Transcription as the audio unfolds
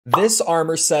This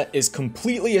armor set is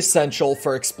completely essential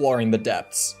for exploring the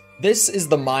depths. This is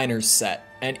the Miner's set,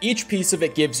 and each piece of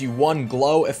it gives you one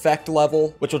glow effect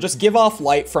level, which will just give off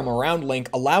light from around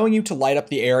Link, allowing you to light up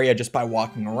the area just by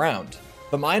walking around.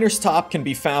 The Miner's top can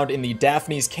be found in the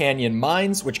Daphne's Canyon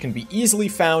mines, which can be easily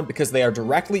found because they are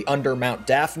directly under Mount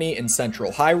Daphne in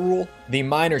central Hyrule. The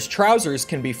Miner's trousers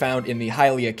can be found in the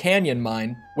Hylia Canyon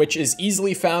mine, which is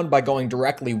easily found by going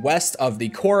directly west of the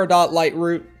Korodot light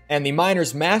route. And the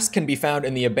Miner's mask can be found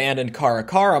in the abandoned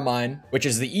Karakara mine, which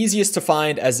is the easiest to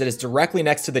find as it is directly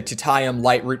next to the Titanium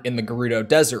light route in the Gerudo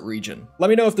Desert region. Let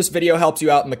me know if this video helps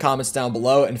you out in the comments down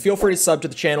below, and feel free to sub to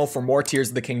the channel for more Tears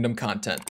of the Kingdom content.